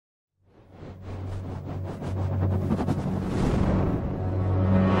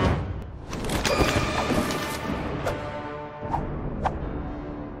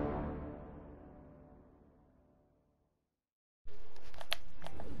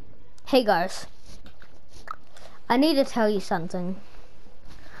Hey guys, I need to tell you something.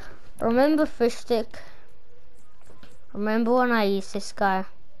 Remember fish stick? Remember when I used this guy?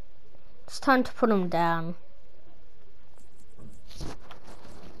 It's time to put him down.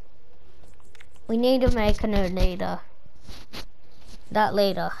 We need to make a new leader. That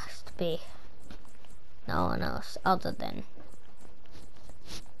leader has to be no one else other than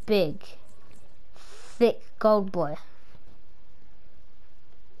big, thick gold boy.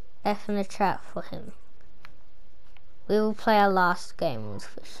 F in the chat for him. We will play our last game with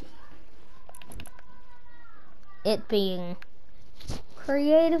Fishy. It being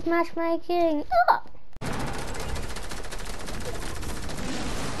creative matchmaking. Ah!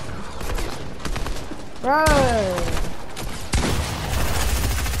 Bro!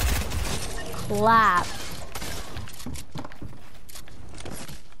 Clap.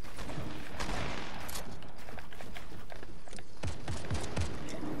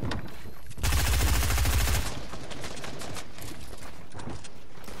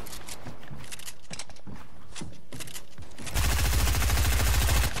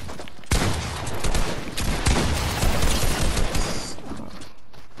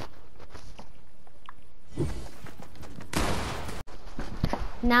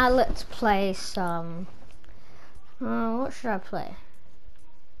 Now let's play some, what should I play?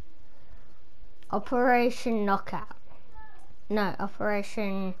 Operation Knockout. No,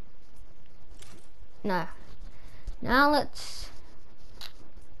 Operation, no. Now let's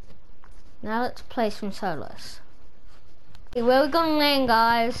play some solos. Okay, where we gonna land,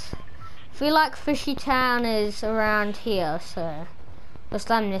 guys? I feel like Fishy Town is around here, so let's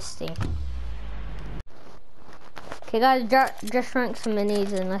land this thing. Okay guys, just rank some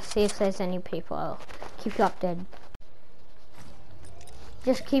minis and let's see if there's any people. I'll keep you updated.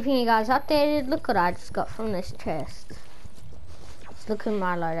 Just keeping you guys updated. Look what I just got from this chest. Let's look at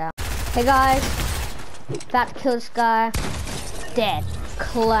my loadout. Hey guys, about to kill this guy. Dead.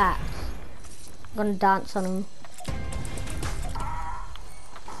 Collapse. I'm gonna dance on him.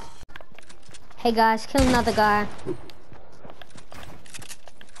 Hey guys, kill another guy.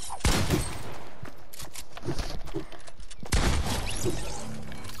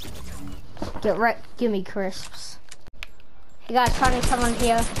 Get wrecked, gimme crisps. Hey guys, finding someone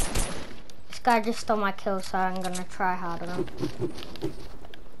here. This guy just stole my kill, so I'm gonna try hard on him.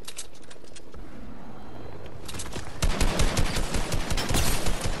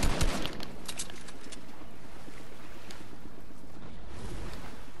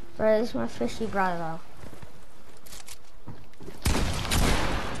 Bro, this is my fishy brother.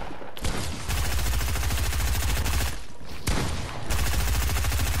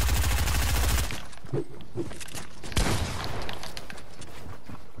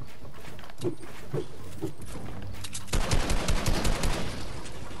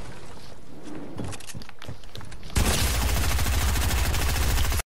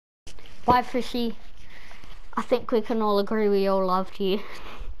 Bye, Fishy. I think we can all agree we all loved you.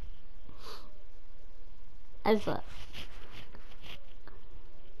 As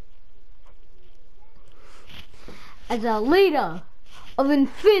a leader of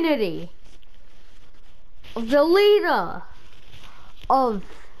infinity, of the leader of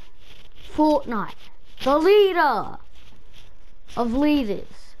Fortnite, the leader of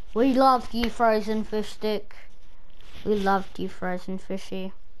leaders. We loved you, Frozen Fish Stick. We loved you, Frozen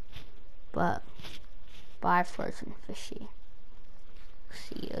Fishy. But bye, Frozen Fishy.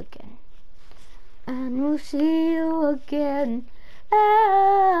 See you again. And we'll see you again.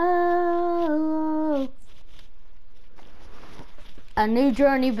 Oh. A new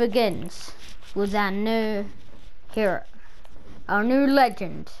journey begins with our new hero, our new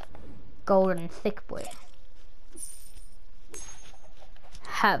legend, Golden Thick Boy.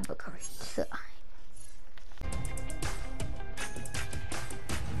 Have a great time.